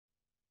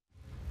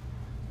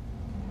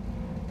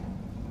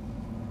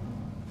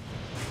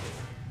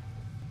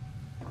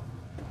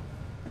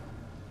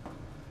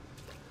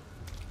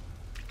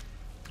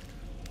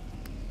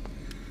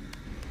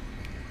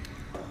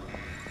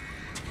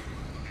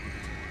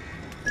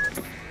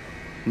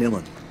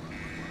Nilin.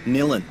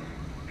 Nilin.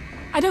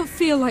 I don't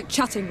feel like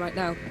chatting right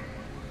now.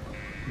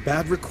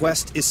 Bad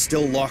Request is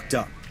still locked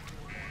up.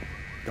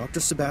 Dr.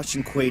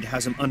 Sebastian Quaid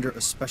has him under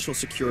a special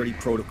security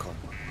protocol.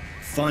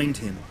 Find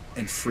him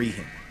and free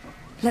him.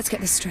 Let's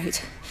get this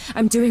straight.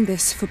 I'm doing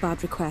this for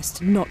Bad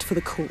Request, not for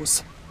the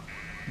cause.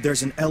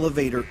 There's an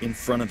elevator in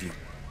front of you.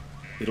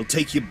 It'll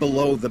take you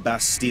below the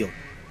Bastille.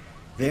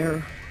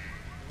 There,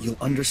 you'll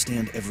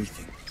understand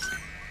everything.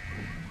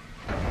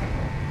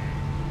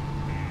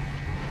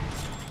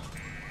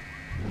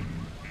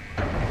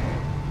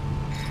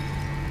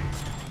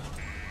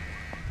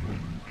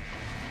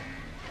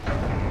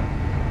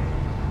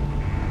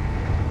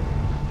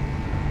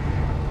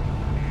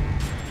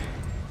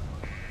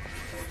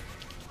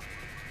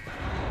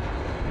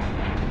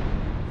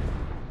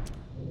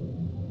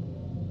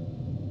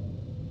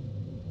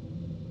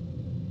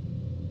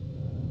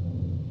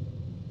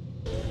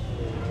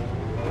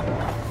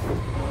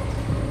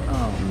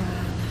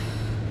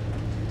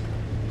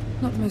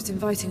 Not the most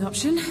inviting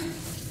option,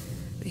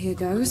 but here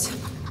goes.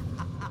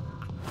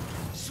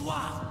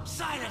 Swap!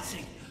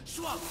 Silencing!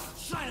 Swap!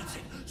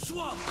 Silencing!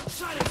 Swap!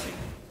 Silencing!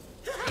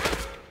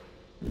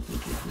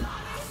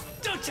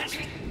 Don't touch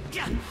me!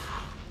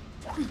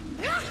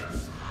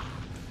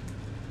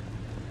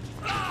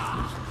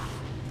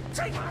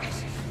 Take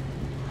this!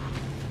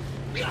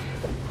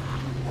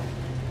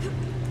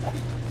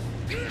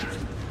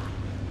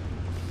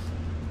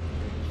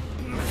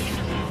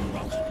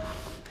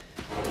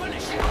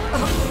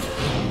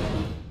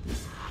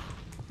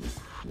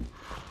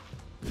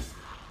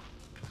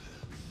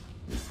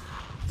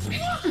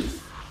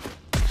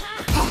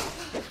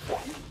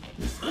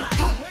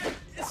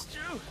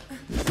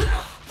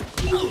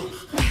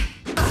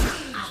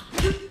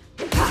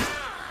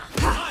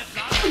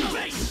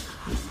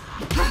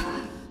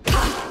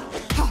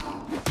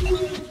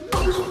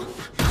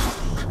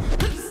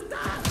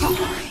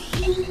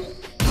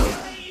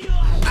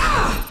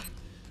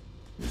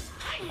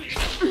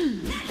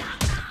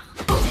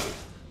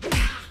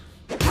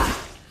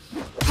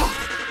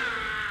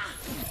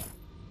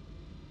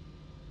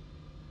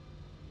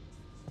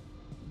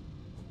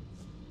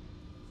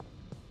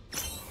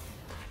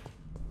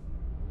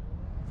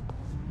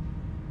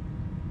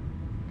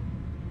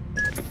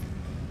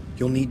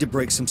 You'll need to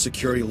break some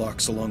security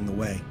locks along the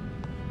way.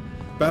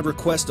 Bad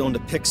Request owned a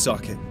pick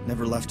socket,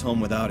 never left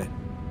home without it.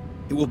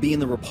 It will be in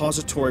the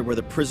repository where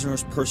the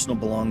prisoner's personal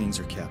belongings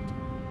are kept.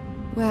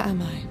 Where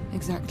am I,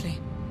 exactly?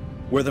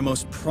 Where the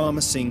most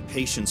promising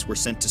patients were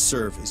sent to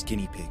serve as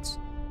guinea pigs.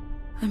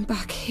 I'm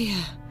back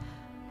here.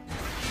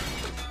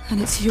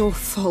 And it's your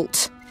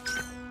fault.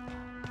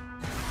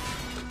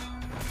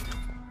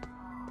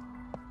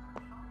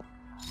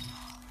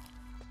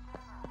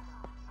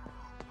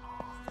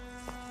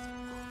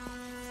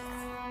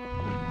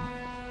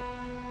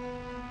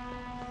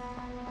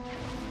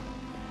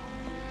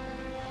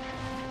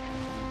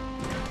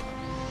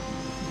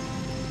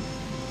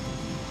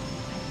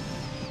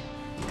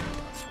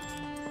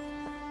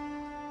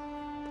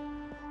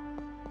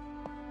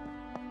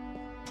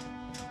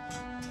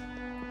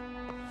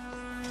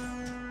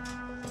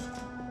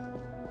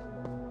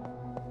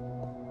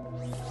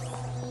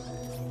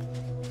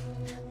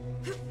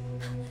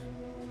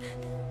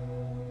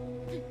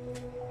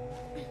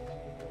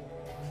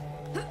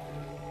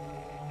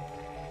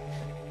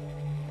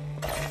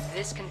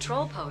 This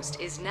control post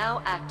is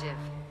now active.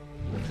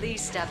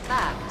 Please step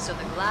back so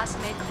the glass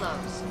may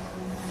close.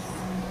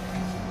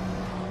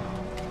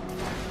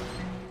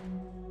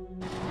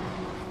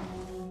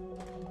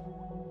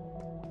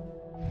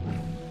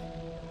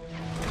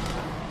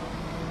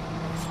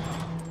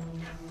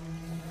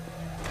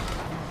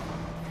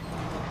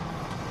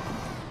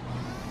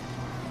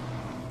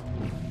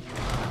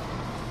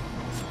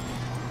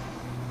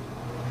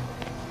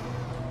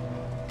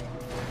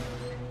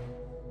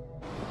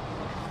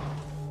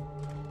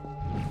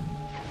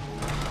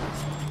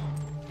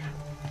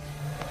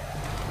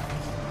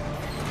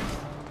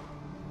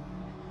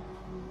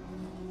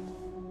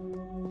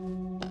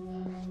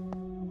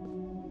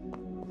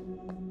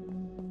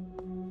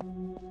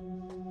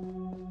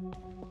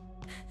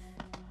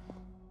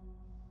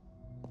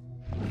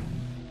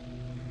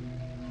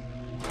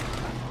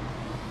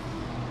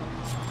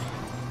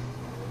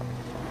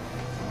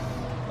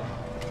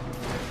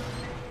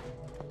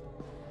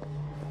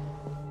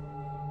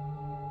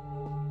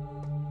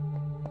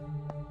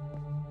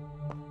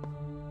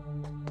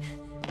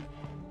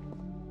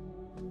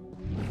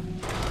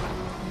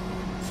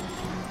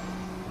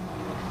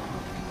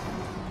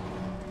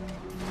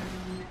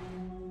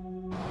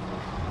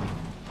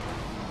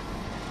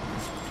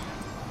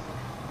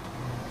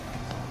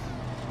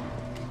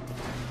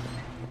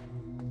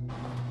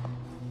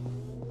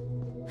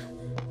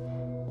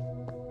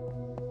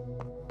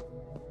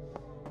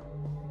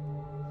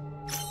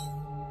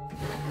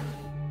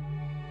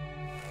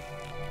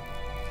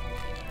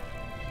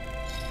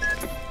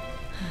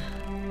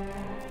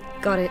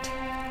 Got it.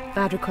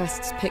 Bad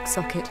Request's pick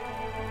socket.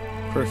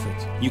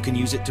 Perfect. You can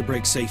use it to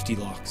break safety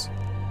locks.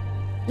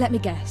 Let me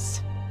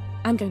guess.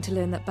 I'm going to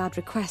learn that Bad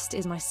Request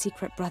is my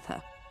secret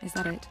brother. Is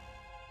that it?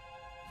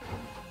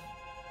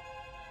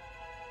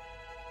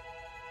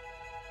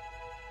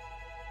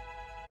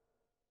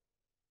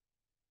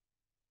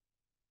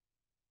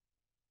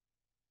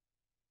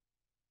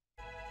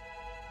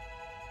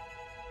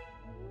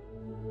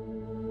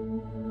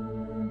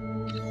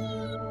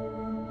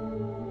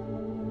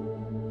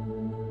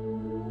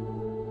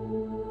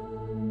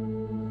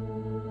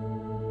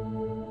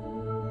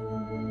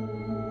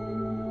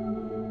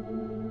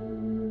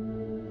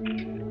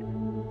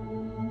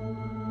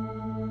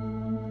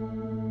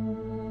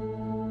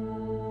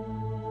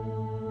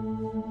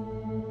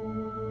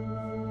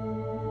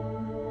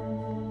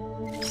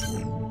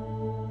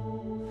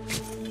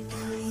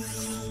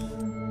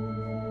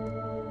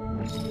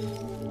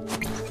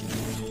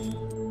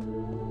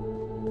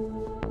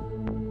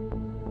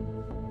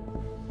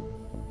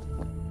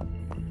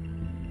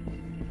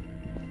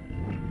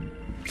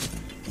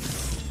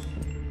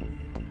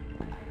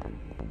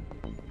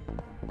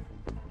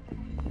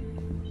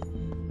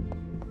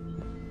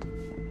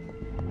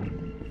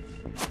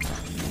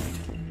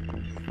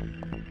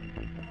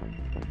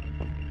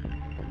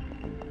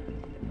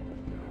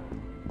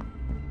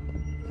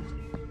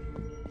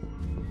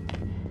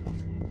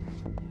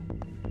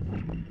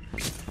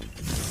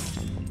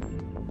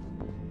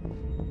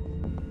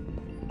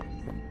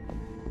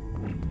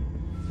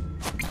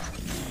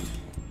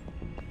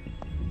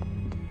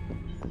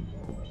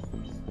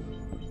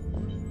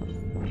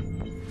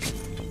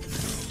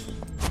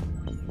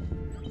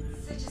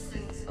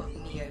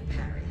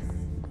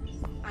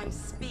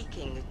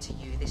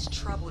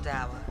 Troubled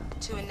hour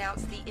to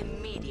announce the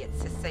immediate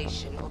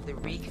cessation of the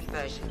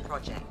reconversion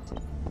project.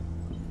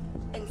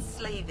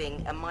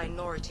 Enslaving a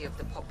minority of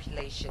the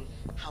population,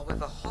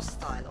 however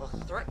hostile or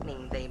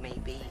threatening they may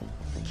be,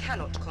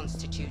 cannot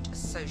constitute a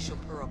social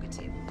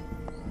prerogative.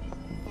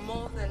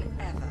 More than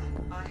ever,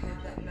 I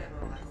hope that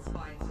Memorise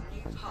finds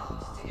new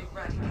paths to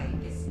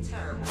eradicate this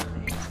terrible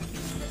thing.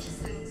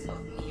 Citizens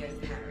of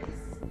Neo-Paris,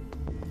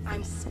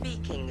 I'm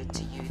speaking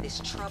to you this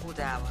troubled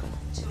hour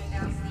to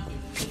announce the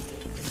immediate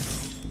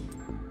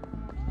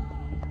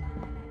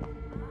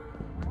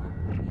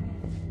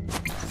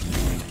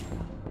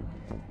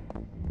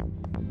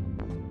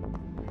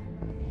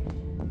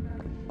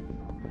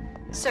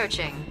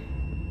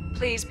Searching.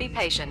 Please be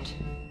patient.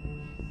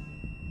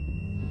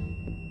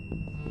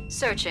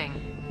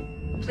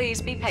 Searching.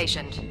 Please be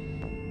patient.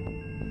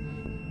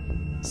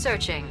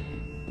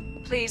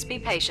 Searching. Please be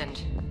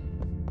patient.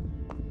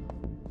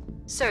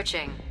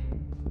 Searching.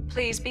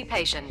 Please be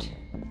patient.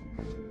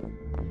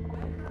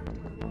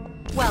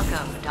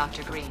 Welcome,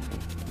 Dr. Green.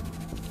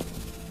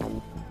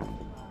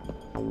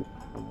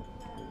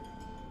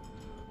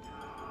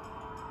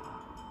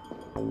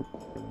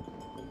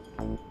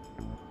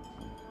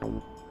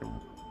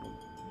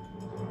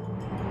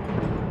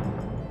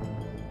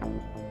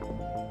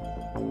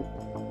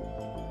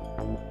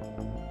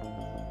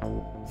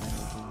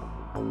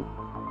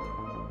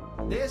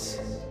 This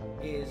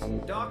is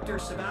Dr.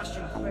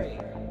 Sebastian Craig.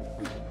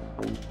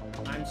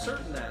 I'm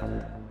certain that,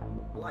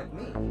 like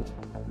me,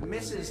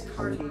 Mrs.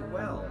 Carty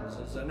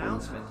Wells'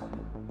 announcement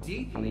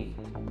deeply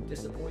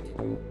disappointed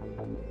you.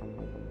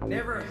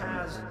 Never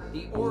has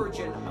the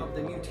origin of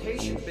the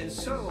mutation been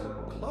so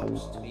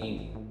close to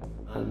being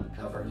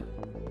uncovered.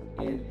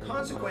 In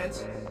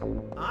consequence,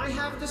 I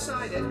have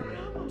decided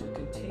to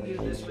continue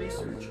this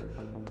research,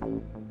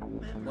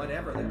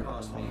 whatever the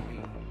cost may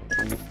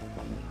be.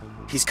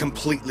 He's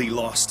completely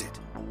lost it.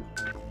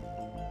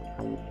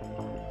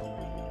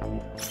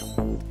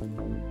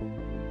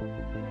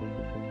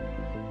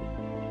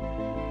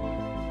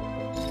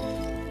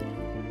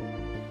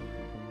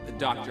 The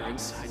doctor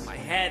inside my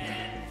head.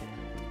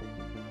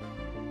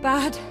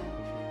 Bad.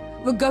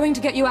 We're going to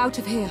get you out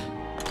of here.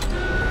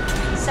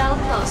 Cell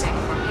closing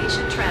for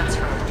patient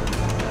transfer.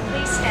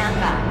 Please stand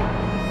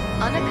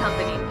back.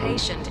 Unaccompanied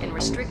patient in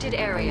restricted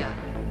area.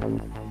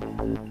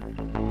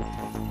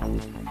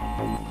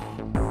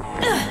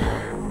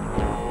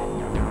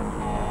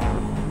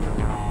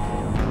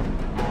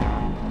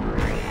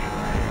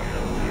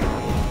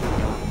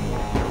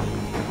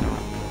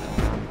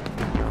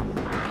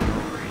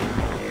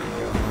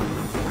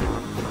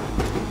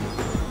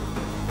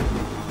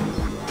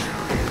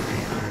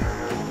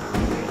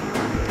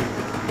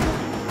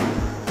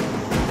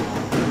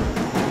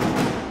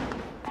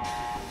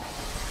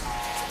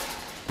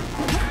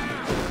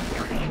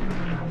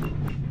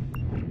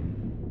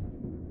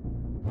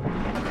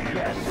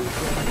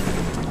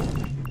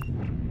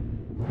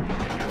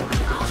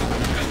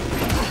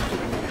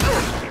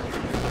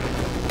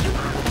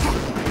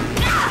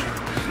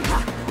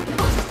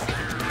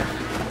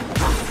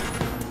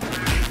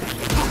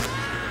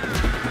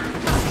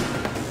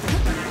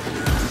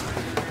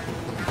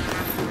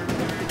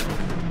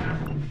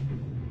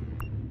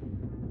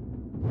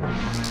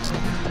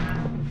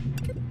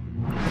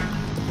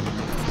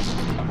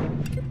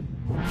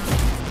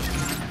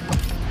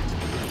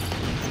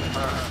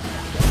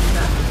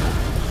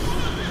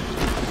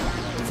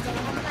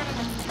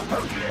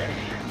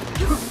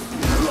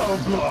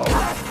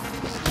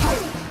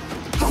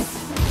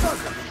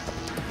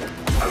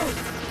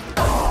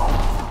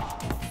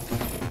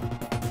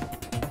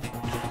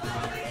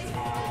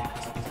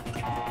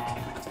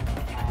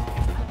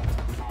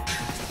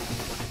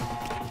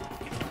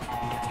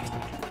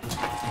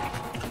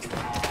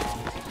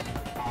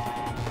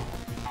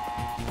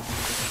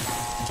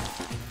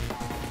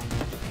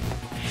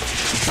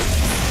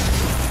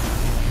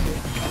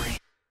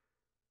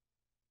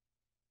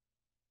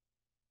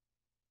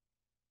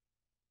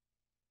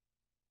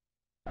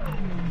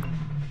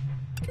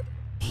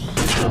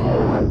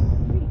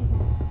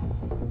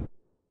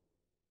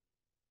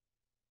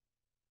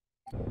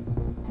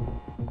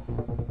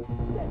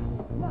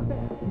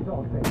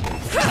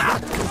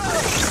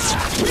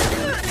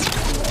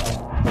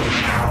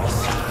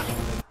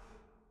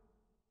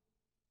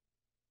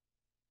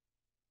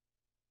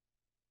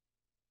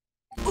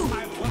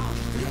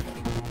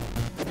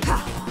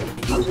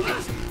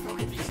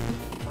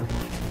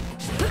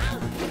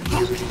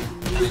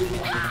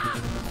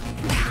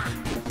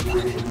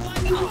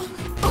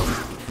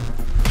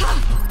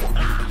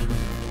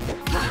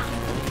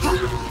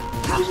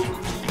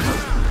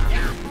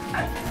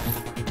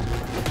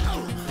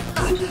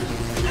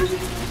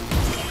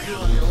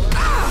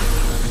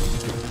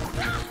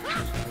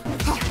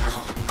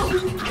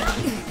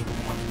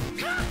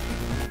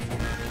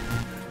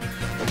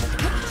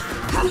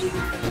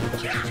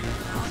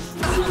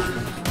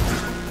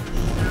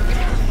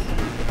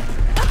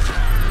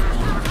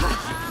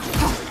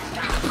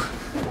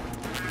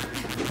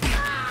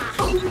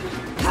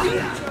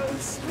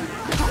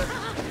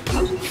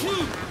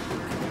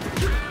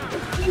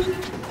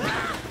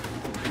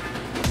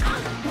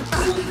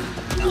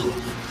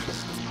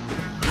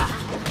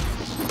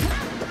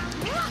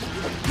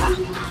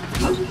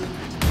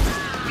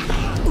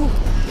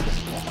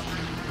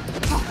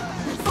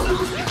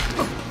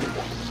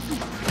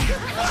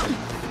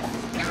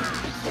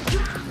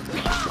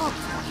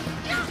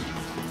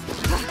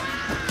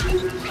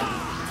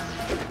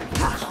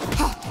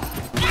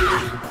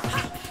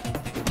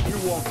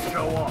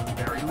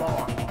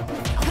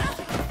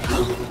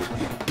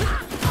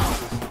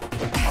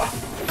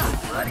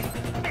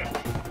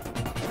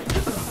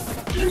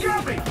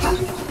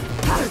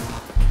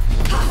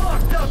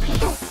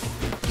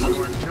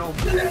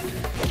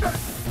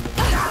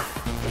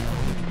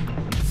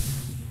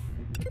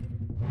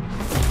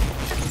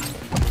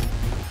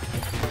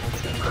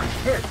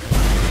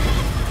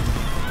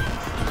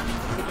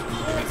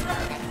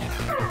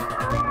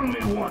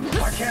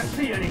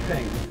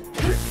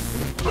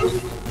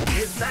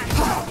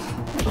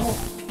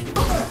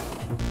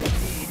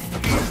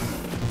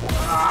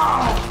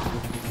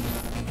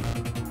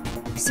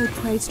 So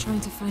Quaid's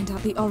trying to find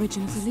out the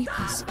origin of the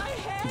Leapers.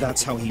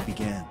 That's how he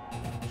began.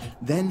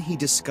 Then he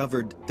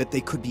discovered that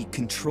they could be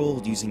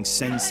controlled using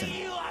Sensen,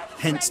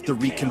 hence the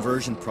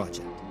reconversion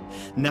project.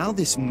 Now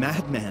this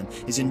madman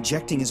is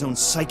injecting his own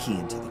psyche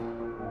into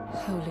them.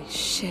 Holy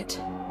shit.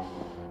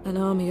 An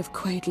army of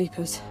Quaid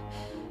Leapers.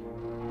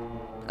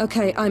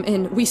 Okay, I'm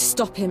in. We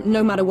stop him,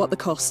 no matter what the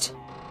cost.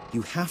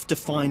 You have to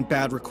find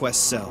Bad Request's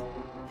cell.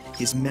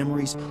 His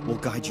memories will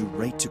guide you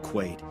right to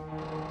Quaid.